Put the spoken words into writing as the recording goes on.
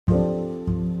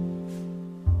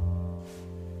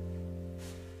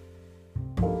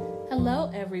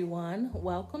Hello, everyone.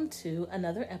 Welcome to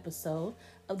another episode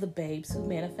of the Babes Who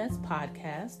Manifest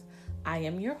podcast. I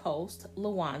am your host,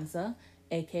 Lawanza,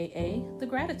 aka The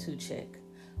Gratitude Chick.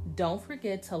 Don't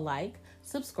forget to like,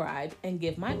 subscribe, and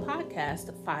give my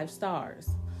podcast 5 stars.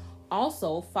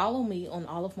 Also, follow me on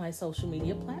all of my social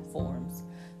media platforms.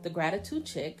 The Gratitude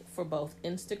Chick for both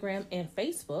Instagram and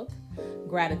Facebook,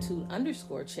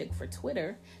 Gratitude_Chick for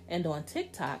Twitter, and on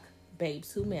TikTok,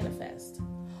 Babes Who Manifest.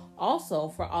 Also,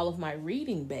 for all of my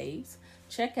reading babes,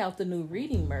 check out the new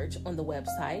reading merch on the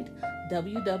website,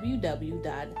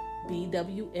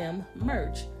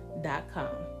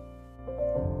 www.bwmmerch.com.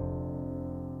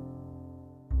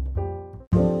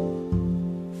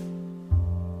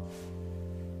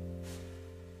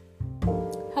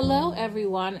 Hello,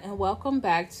 everyone, and welcome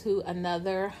back to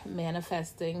another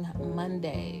Manifesting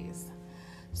Mondays.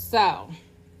 So,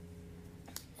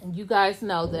 you guys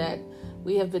know that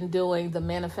we have been doing the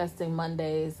Manifesting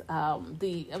Mondays,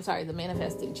 the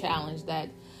Manifesting Challenge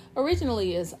that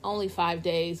originally is only 5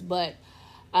 days, but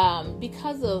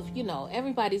because of,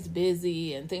 everybody's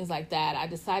busy and things like that, I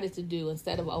decided to do,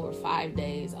 instead of over 5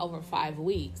 days, over 5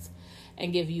 weeks,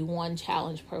 and give you one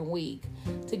challenge per week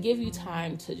to give you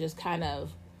time to just kind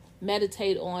of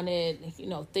meditate on it,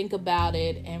 think about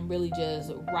it, and really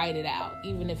just write it out,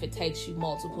 even if it takes you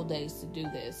multiple days to do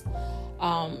this.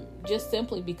 Just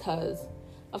simply because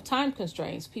of time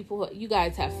constraints. You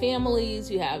guys have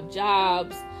families, you have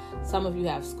jobs, some of you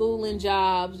have schooling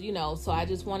jobs, so I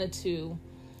just wanted to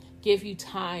give you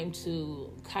time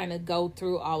to kind of go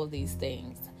through all of these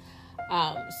things.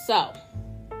 So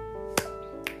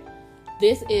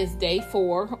this is day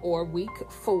 4 or week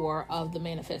 4 of the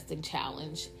Manifesting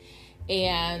Challenge.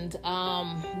 And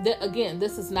again,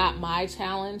 this is not my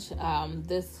challenge.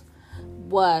 This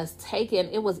was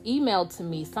emailed to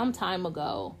me some time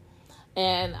ago,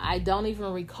 and I don't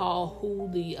even recall who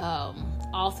the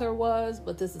author was,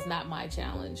 but this is not my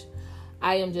challenge.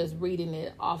 I am just reading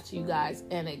it off to you guys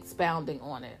and expounding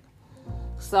on it.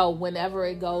 So whenever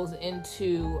it goes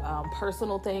into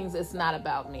personal things, it's not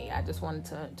about me. I just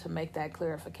wanted to make that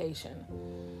clarification.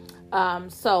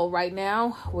 So right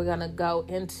now we're going to go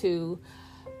into,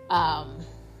 our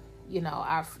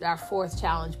 4th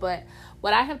challenge. But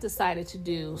what I have decided to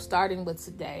do, starting with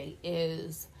today,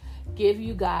 is give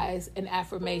you guys an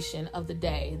affirmation of the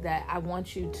day that I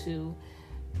want you to,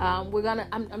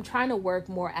 I'm trying to work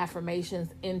more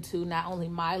affirmations into not only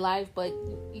my life, but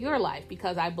your life,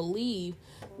 because I believe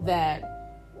that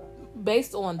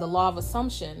based on the law of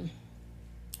assumption,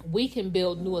 we can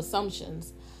build new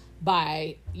assumptions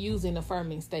by using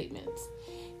affirming statements.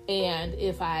 And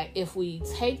if we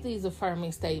take these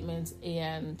affirming statements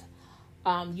and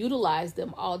utilize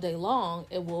them all day long,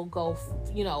 it will go,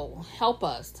 help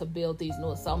us to build these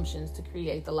new assumptions to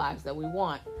create the lives that we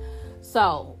want.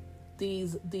 So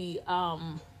the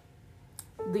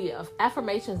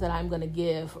affirmations that I'm going to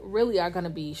give really are going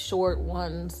to be short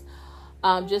ones,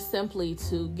 just simply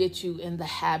to get you in the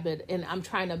habit. And I'm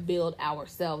trying to build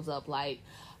ourselves up.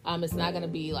 It's not going to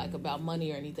be about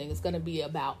money or anything. It's going to be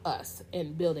about us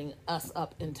and building us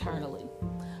up internally.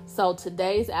 So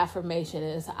today's affirmation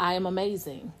is, I am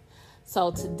amazing.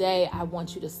 So today I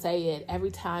want you to say it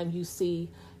every time you see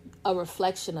a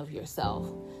reflection of yourself.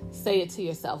 Say it to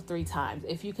yourself 3 times.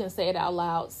 If you can say it out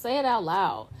loud, say it out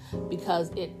loud, because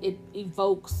it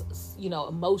evokes,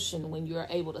 emotion when you're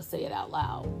able to say it out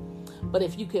loud. But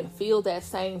if you can feel that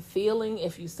same feeling,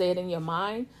 if you say it in your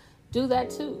mind, do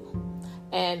that too.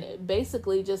 And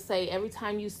basically just say, every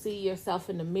time you see yourself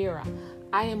in the mirror,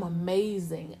 I am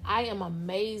amazing. I am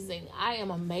amazing. I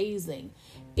am amazing.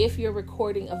 If you're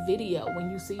recording a video,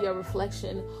 when you see your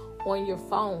reflection on your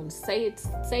phone, say it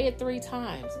 3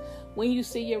 times. When you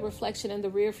see your reflection in the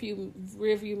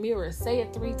rearview mirror, say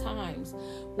it 3 times.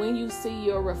 When you see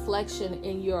your reflection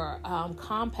in your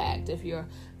compact, if you're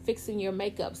fixing your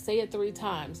makeup, say it 3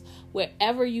 times.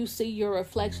 Wherever you see your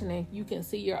reflection and you can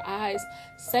see your eyes,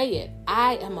 say it.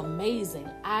 I am amazing.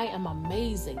 I am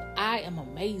amazing. I am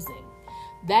amazing.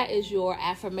 That is your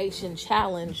affirmation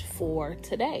challenge for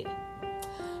today.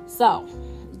 So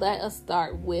let us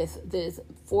start with this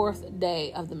 4th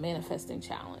day of the Manifesting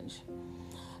Challenge.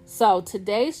 So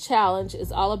today's challenge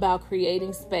is all about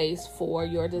creating space for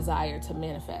your desire to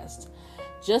manifest.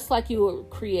 Just like you would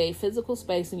create physical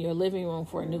space in your living room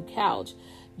for a new couch,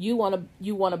 you want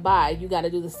to buy, you got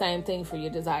to do the same thing for your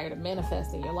desire to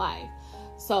manifest in your life.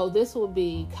 So this would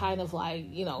be kind of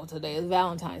today is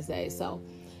Valentine's Day. So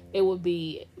it would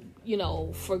be,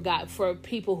 for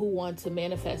people who want to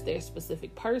manifest their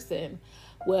specific person.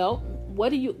 Well,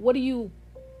 what are you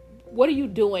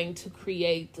doing to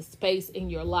create the space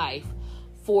in your life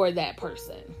for that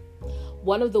person?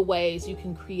 One of the ways you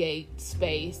can create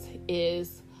space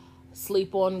is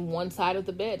sleep on one side of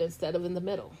the bed instead of in the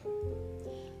middle.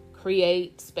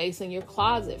 Create space in your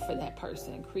closet for that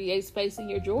person. Create space in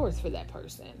your drawers for that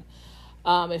person.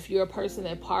 If you're a person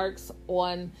that parks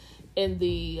in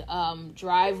the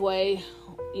driveway,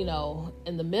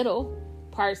 in the middle,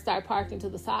 start parking to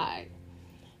the side.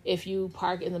 If you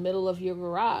park in the middle of your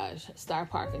garage,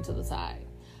 start parking to the side.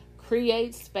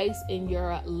 Create space in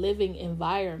your living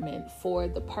environment for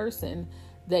the person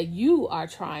that you are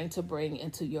trying to bring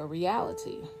into your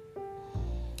reality.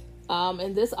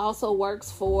 And this also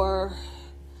works for,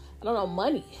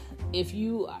 money. If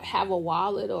you have a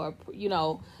wallet or,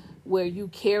 where you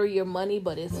carry your money,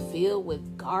 but it's filled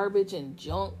with garbage and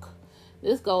junk.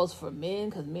 This goes for men,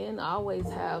 because men always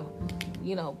have,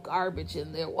 garbage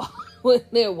in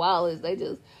their wallets. They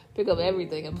just pick up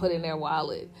everything and put in their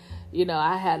wallet.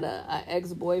 I had a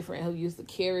ex-boyfriend who used to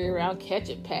carry around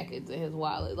ketchup packets in his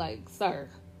wallet. Like, sir,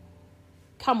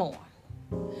 come on.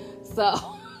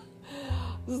 So,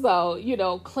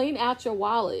 clean out your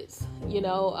wallets.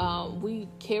 We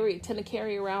tend to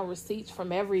carry around receipts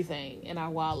from everything in our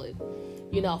wallet.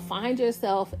 Find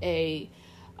yourself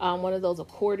one of those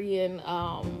accordion,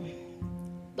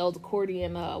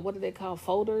 what do they call,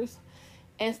 folders,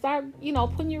 and start,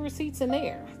 putting your receipts in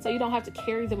there so you don't have to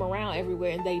carry them around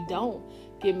everywhere and they don't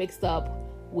get mixed up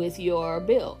with your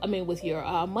with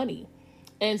your money.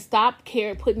 And stop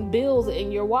putting bills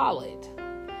in your wallet.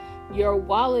 Your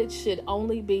wallet should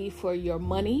only be for your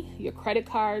money, your credit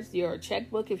cards, your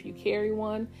checkbook if you carry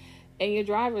one, and your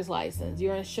driver's license,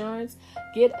 your insurance.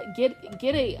 Get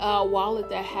a wallet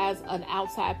that has an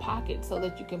outside pocket so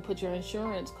that you can put your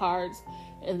insurance cards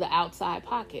in the outside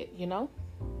pocket,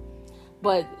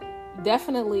 But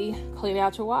definitely clean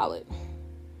out your wallet.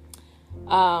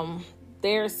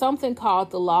 There's something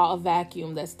called the law of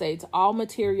vacuum that states all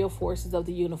material forces of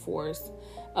the universe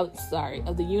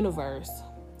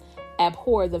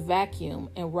abhor the vacuum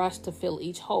and rush to fill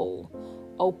each hole,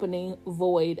 opening,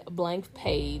 void, blank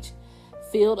page,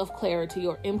 field of clarity,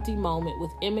 or empty moment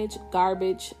with image,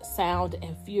 garbage, sound,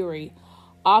 and fury,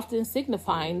 often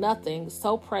signifying nothing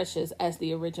so precious as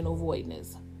the original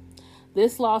voidness.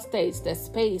 This law states that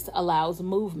space allows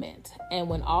movement, and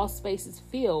when all space is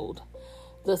filled,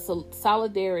 the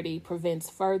solidarity prevents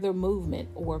further movement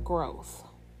or growth.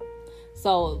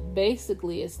 So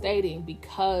basically it's stating,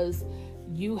 because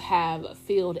you have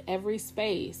filled every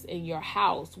space in your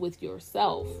house with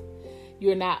yourself,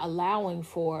 you're not allowing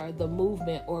for the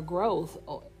movement or growth,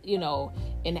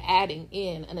 in adding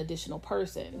in an additional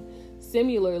person.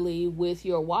 Similarly, with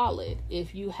your wallet,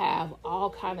 if you have all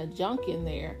kind of junk in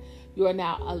there, you are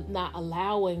now not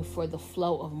allowing for the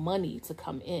flow of money to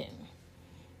come in.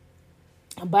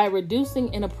 By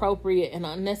reducing inappropriate and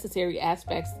unnecessary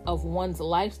aspects of one's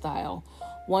lifestyle,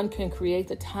 one can create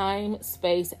the time,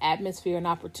 space, atmosphere, and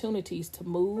opportunities to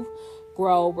move,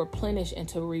 grow, replenish, and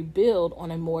to rebuild on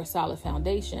a more solid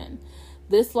foundation.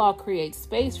 This law creates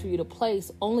space for you to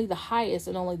place only the highest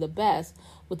and only the best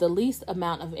with the least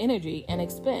amount of energy and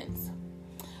expense.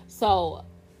 So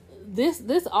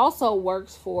this also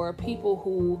works for people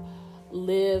who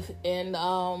live in,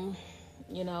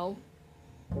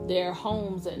 their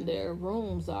homes and their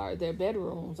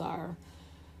bedrooms are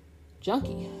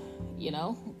junky,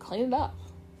 clean it up.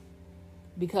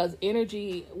 Because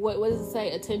energy, what does it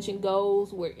say? Attention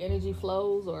goes where energy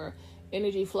flows, or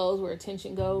energy flows where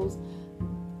attention goes.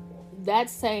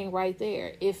 That's saying right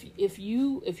there, if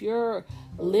your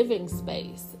living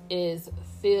space is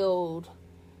filled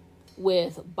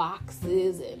with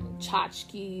boxes and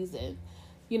tchotchkes and,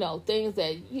 things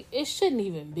that it shouldn't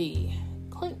even be,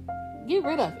 get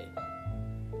rid of it.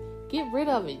 Get rid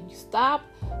of it. Stop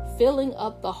filling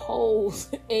up the holes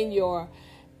in your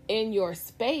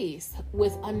space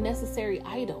with unnecessary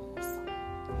items.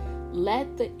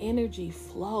 Let the energy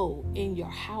flow in your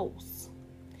house,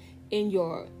 in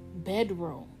your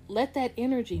bedroom. Let that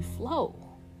energy flow.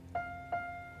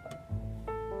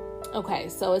 Okay,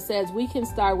 so it says we can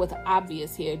start with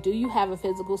obvious here. Do you have a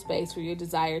physical space for your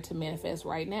desire to manifest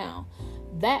right now?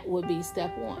 That would be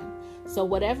step one. So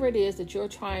whatever it is that you're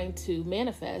trying to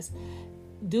manifest,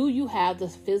 do you have the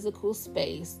physical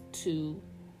space to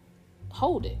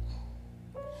hold it?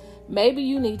 Maybe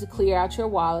you need to clear out your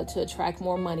wallet to attract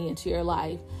more money into your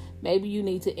life. Maybe you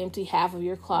need to empty half of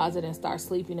your closet and start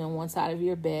sleeping on one side of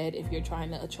your bed if you're trying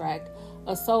to attract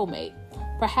a soulmate.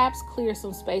 Perhaps clear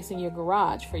some space in your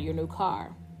garage for your new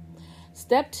car.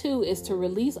 Step 2 is to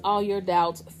release all your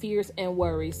doubts, fears, and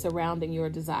worries surrounding your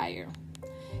desire.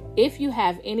 If you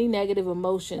have any negative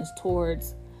emotions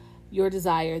towards your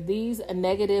desire, these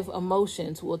negative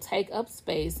emotions will take up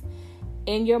space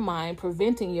in your mind,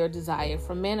 preventing your desire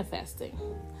from manifesting.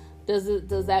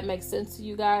 Does that make sense to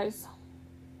you guys?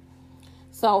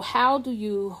 So how do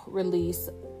you release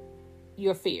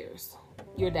your fears,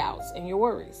 your doubts, and your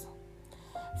worries?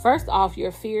 First off,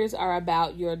 your fears are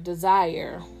about your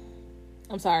desire.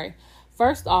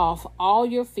 First off, all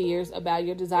your fears about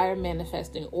your desire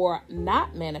manifesting or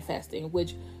not manifesting,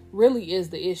 which really is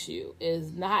the issue,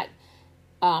 is not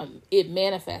it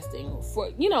manifesting.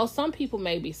 For some people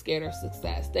may be scared of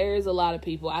success. There is a lot of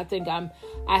people. I think I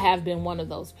have been one of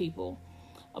those people.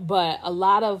 But a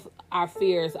lot of our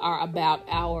fears are about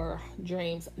our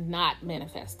dreams not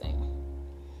manifesting.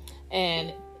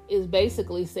 And is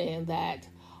basically saying that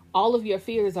all of your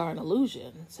fears are an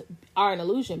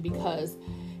illusion because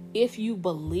if you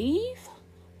believe,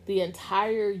 the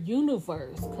entire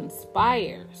universe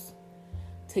conspires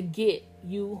to get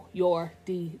you your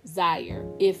desire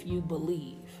if you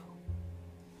believe.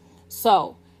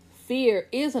 So fear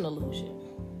is an illusion.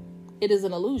 It is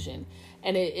an illusion,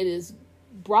 and it is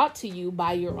brought to you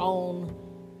by your own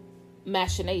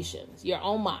machinations, your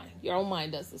own mind. Your own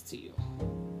mind does this to you.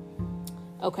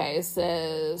 Okay, it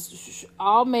says,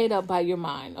 all made up by your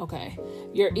mind. Okay,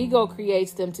 your ego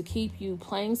creates them to keep you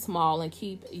playing small and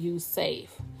keep you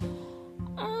safe.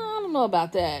 I don't know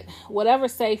about that. Whatever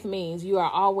safe means, you are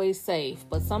always safe.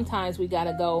 But sometimes we got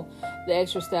to go the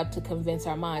extra step to convince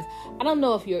our minds. I don't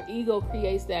know if your ego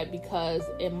creates that, because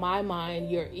in my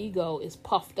mind, your ego is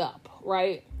puffed up,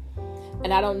 right?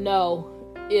 And I don't know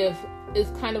if it's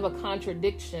kind of a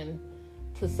contradiction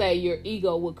to say your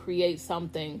ego would create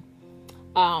something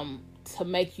to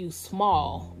make you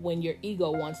small when your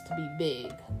ego wants to be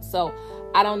big. So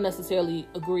I don't necessarily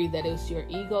agree that it's your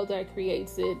ego that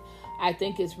creates it. I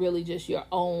think it's really just your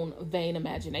own vain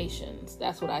imaginations.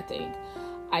 That's what I think.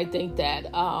 I think that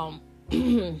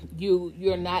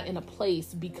you're not in a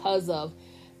place because of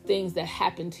things that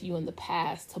happened to you in the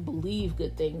past to believe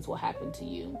good things will happen to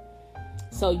you.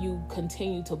 So you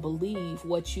continue to believe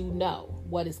what you know,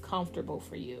 what is comfortable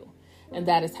for you. And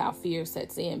that is how fear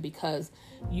sets in, because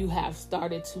you have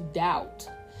started to doubt,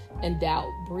 and doubt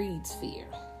breeds fear.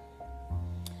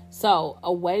 So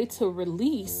a way to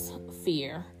release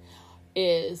fear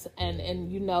is, and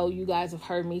you guys have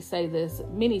heard me say this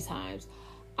many times,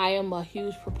 I am a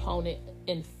huge proponent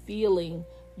in feeling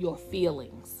your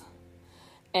feelings.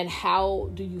 And how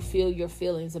do you feel your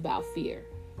feelings about fear?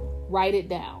 Write it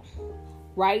down.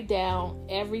 Write down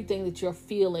everything that you're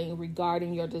feeling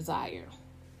regarding your desire.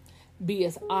 Be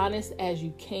as honest as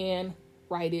you can.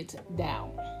 Write it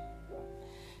down.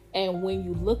 And when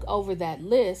you look over that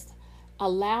list,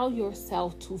 allow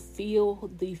yourself to feel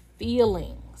the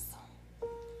feelings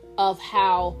of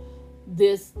how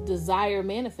this desire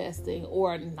manifesting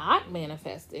or not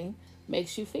manifesting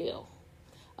makes you feel.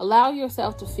 Allow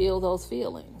yourself to feel those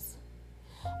feelings.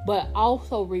 But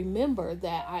also remember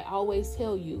that I always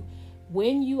tell you,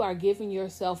 when you are giving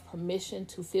yourself permission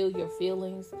to feel your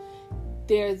feelings,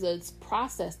 there's a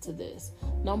process to this.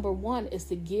 Number one is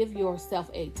to give yourself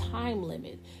a time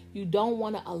limit. You don't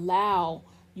want to allow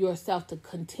yourself to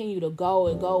continue to go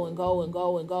and go and go and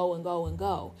go and go and go and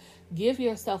go. Give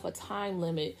yourself a time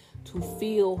limit to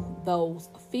feel those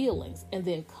feelings and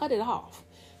then cut it off.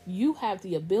 You have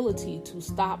the ability to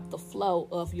stop the flow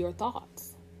of your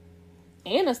thoughts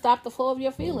and to stop the flow of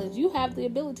your feelings. You have the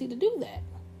ability to do that.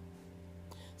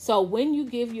 So when you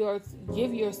give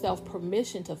yourself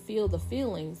permission to feel the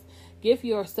feelings, give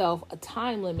yourself a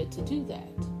time limit to do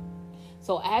that.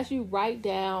 So as you write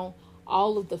down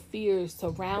all of the fears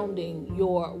surrounding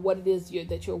what it is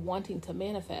that you're wanting to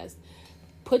manifest,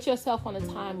 put yourself on a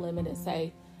time limit and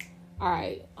say, all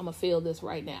right, I'm going to feel this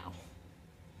right now.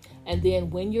 And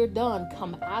then when you're done,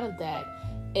 come out of that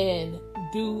and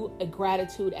do a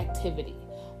gratitude activity.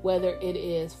 Whether it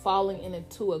is falling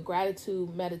into a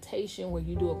gratitude meditation where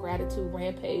you do a gratitude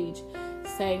rampage,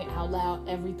 saying out loud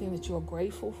everything that you're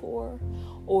grateful for,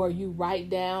 or you write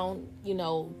down,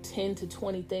 10 to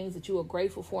 20 things that you are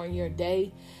grateful for in your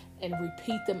day and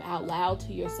repeat them out loud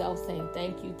to yourself, saying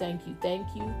thank you, thank you, thank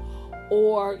you.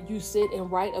 Or you sit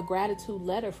and write a gratitude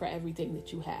letter for everything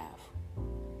that you have.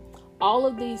 All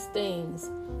of these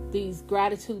things, these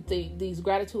gratitude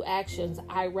actions,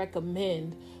 I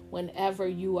recommend whenever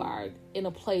you are in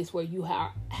a place where you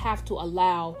have to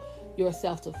allow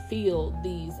yourself to feel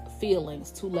these feelings,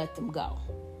 to let them go.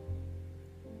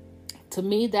 To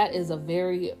me, that is a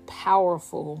very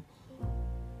powerful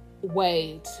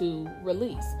way to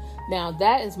release. Now,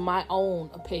 that is my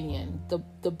own opinion.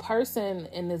 The person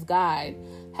in this guide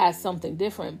has something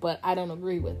different, but I don't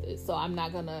agree with it. So I am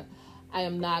not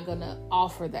gonna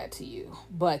offer that to you.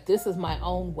 But this is my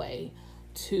own way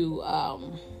to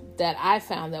that I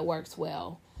found that works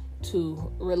well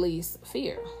to release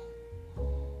fear.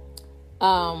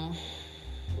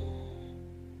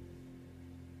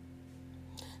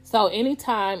 So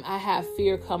anytime I have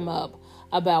fear come up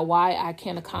about why I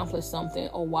can't accomplish something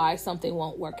or why something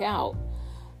won't work out,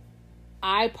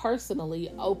 I personally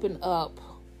open up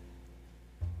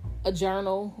a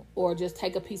journal or just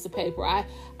take a piece of paper. I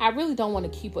really don't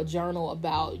want to keep a journal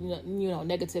about,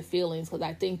 negative feelings, because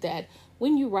I think that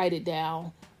when you write it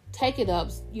down, take it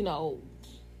up,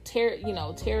 tear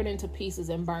it into pieces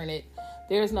and burn it.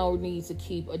 There's no need to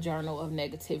keep a journal of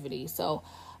negativity. So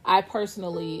I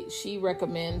personally, she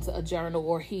recommends a journal,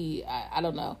 or I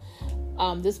don't know.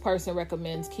 This person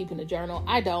recommends keeping a journal.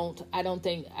 I don't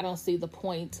see the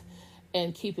point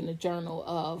in keeping a journal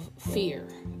of fear.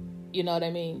 You know what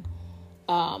I mean?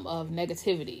 Of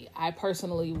negativity. I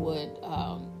personally would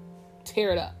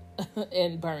tear it up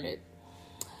and burn it.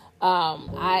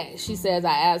 He says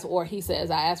I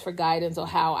ask for guidance on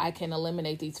how I can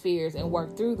eliminate these fears and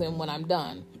work through them when I'm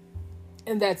done.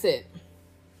 And that's it.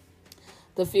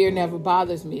 The fear never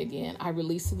bothers me again. I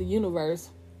release to the universe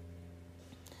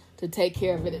to take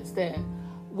care of it instead,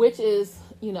 which is,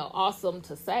 awesome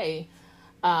to say.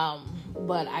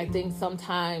 But I think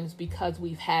sometimes because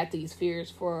we've had these fears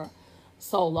for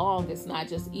so long, it's not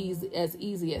just easy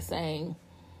as saying,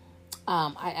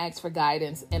 I ask for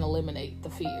guidance and eliminate the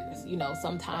fears.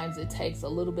 Sometimes it takes a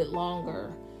little bit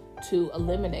longer to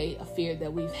eliminate a fear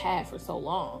that we've had for so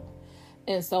long.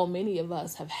 And so many of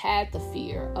us have had the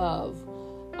fear of,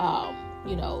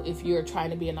 if you're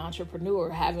trying to be an entrepreneur,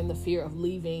 having the fear of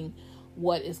leaving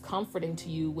what is comforting to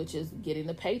you, which is getting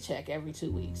a paycheck every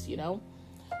 2 weeks,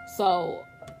 So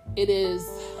it is,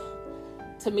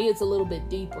 to me, it's a little bit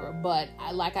deeper. But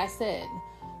like I said,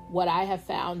 what I have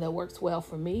found that works well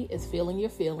for me is feeling your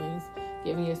feelings,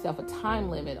 giving yourself a time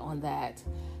limit on that,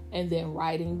 and then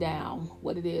writing down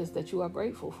what it is that you are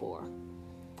grateful for.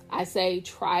 I say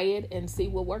try it and see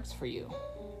what works for you.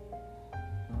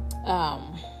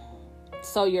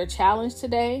 So your challenge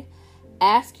today,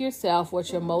 ask yourself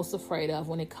what you're most afraid of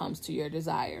when it comes to your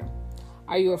desire.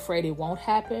 Are you afraid it won't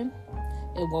happen?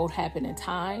 It won't happen in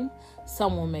time.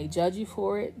 Someone may judge you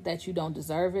for it, that you don't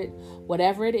deserve it.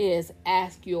 Whatever it is,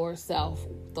 ask yourself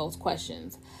those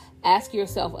questions. Ask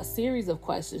yourself a series of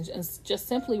questions and just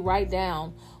simply write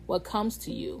down what comes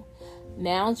to you.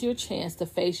 Now's your chance to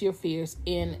face your fears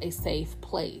in a safe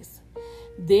place.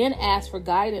 Then ask for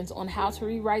guidance on how to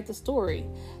rewrite the story.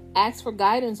 Ask for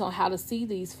guidance on how to see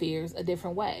these fears a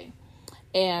different way.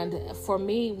 And for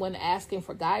me, when asking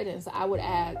for guidance, I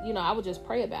would just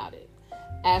pray about it.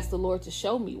 Ask the Lord to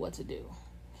show me what to do.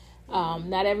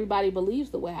 Not everybody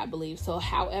believes the way I believe. So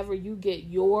however you get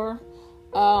your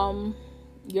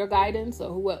guidance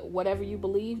or whatever you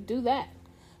believe, do that.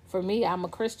 For me, I'm a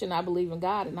Christian. I believe in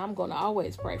God, and I'm going to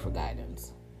always pray for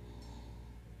guidance.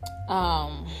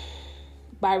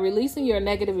 By releasing your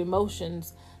negative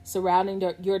emotions surrounding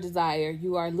your desire,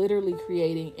 you are literally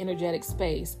creating energetic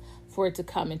space for it to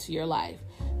come into your life.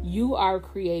 You are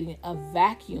creating a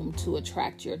vacuum to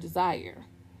attract your desire.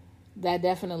 That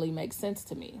definitely makes sense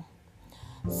to me.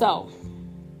 So,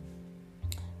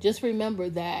 just remember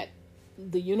that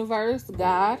the universe,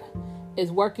 God,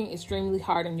 is working extremely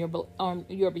hard on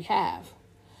your behalf.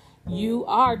 You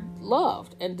are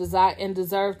loved and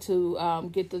deserve to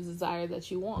get the desire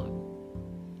that you want.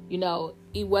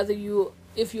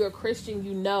 If you're a Christian,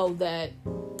 you know that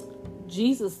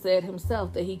Jesus said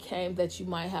himself that he came that you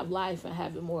might have life and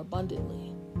have it more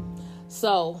abundantly.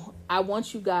 So I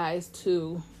want you guys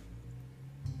to,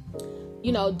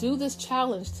 do this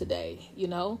challenge today,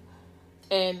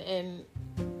 and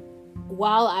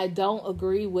while I don't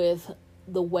agree with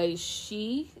the way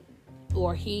she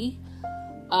or he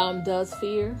does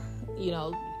fear,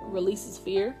 releases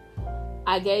fear,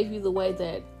 I gave you the way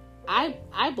that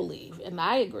I believe and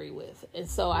I agree with. And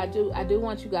so I do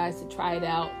want you guys to try it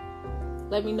out.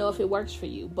 Let me know if it works for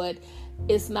you. But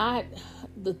it's not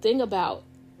the thing about,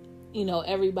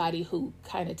 everybody who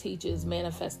kind of teaches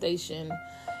manifestation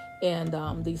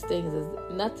and these things is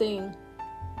nothing.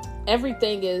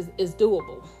 Everything is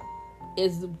doable.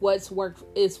 Is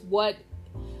what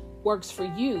works for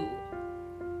you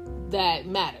that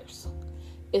matters.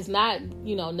 It's not,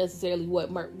 necessarily what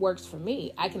works for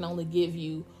me. I can only give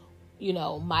you,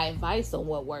 my advice on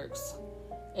what works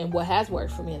and what has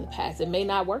worked for me in the past. It may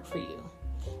not work for you.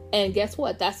 And guess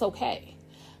what? That's okay.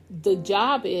 The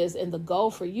job is, and the goal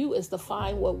for you is to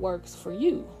find what works for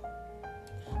you.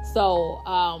 So,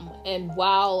 and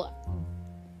while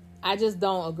I just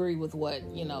don't agree with what,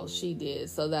 she did,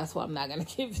 so that's why I'm not going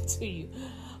to give it to you.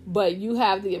 But you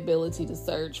have the ability to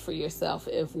search for yourself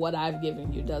if what I've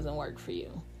given you doesn't work for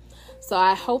you. So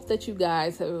I hope that you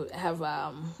guys have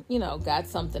got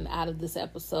something out of this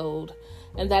episode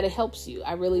and that it helps you.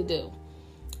 I really do.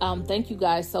 Thank you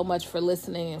guys so much for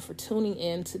listening and for tuning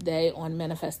in today on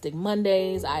Manifesting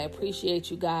Mondays. I appreciate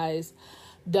you guys.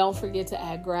 Don't forget to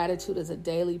add gratitude as a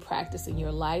daily practice in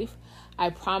your life.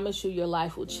 I promise you your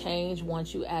life will change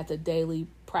once you add the daily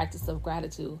practice of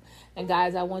gratitude. And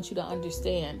guys, I want you to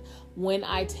understand, when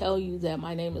I tell you that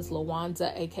my name is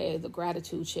Lawanza, aka the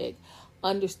Gratitude Chick,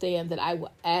 understand that I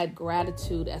will add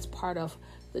gratitude as part of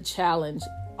the challenge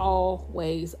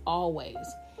always.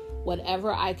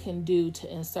 Whatever I can do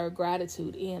to insert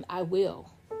gratitude in, I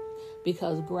will.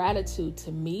 Because gratitude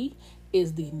to me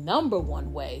is the number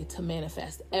one way to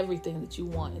manifest everything that you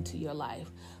want into your life.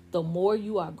 The more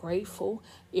you are grateful,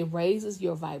 it raises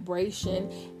your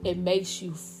vibration. It makes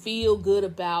you feel good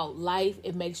about life.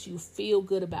 It makes you feel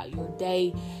good about your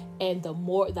day. And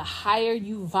the higher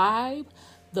you vibe,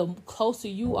 the closer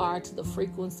you are to the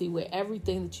frequency where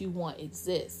everything that you want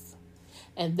exists.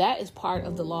 And that is part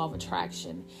of the law of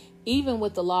attraction. Even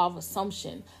with the law of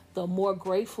assumption, the more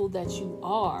grateful that you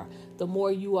are, the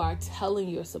more you are telling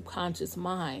your subconscious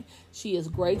mind, she is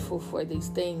grateful for these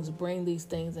things, bring these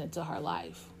things into her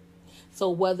life. So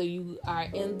whether you are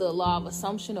in the law of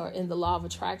assumption or in the law of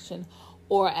attraction,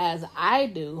 or as I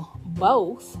do,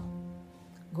 both,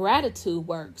 gratitude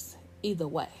works either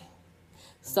way.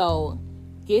 So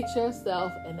get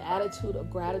yourself an attitude of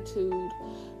gratitude.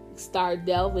 Start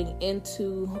delving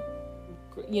into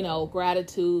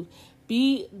gratitude.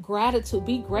 Be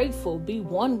grateful, be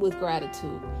one with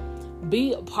gratitude.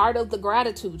 Be a part of the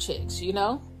Gratitude Chicks,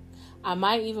 I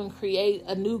might even create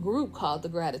a new group called the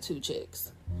Gratitude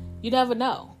Chicks. You never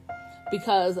know.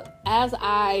 Because as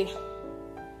I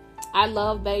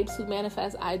love Babes Who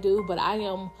Manifest, I do, but I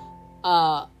am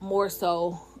more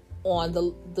so on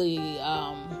the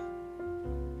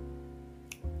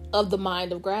of the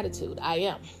mind of gratitude. I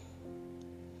am.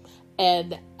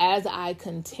 And as I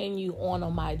continue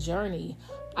on my journey,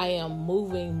 I am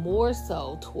moving more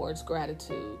so towards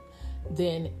gratitude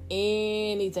than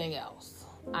anything else.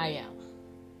 I am.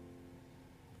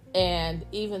 And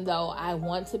even though I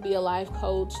want to be a life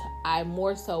coach, I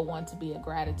more so want to be a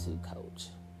gratitude coach.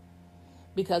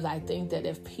 Because I think that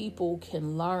if people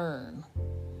can learn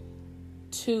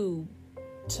to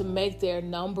make their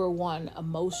number one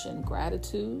emotion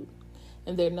gratitude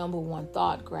and their number one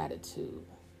thought gratitude,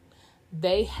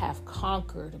 they have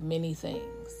conquered many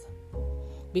things.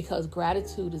 Because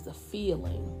gratitude is a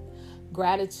feeling.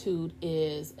 Gratitude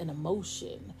is an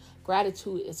emotion.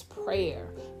 Gratitude is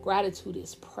prayer. Gratitude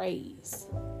is praise.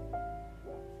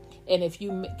 And if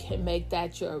you can make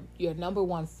that your number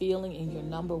one feeling and your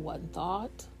number one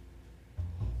thought,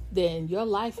 then your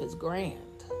life is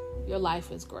grand. Your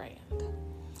life is grand.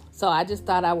 So I just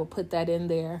thought I would put that in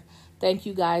there. Thank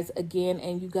you guys again,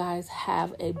 and you guys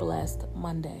have a blessed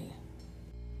Monday.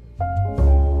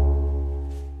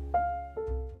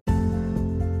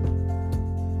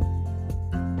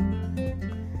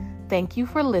 Thank you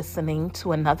for listening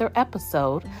to another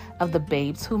episode of the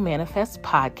Babes Who Manifest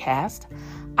podcast.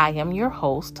 I am your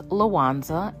host,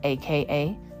 Lawanza,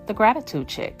 aka the Gratitude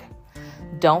Chick.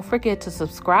 Don't forget to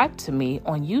subscribe to me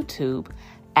on YouTube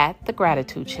at the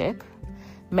Gratitude Chick.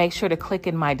 Make sure to click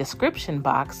in my description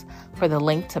box for the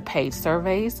link to paid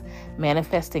surveys,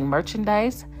 manifesting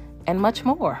merchandise, and much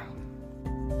more.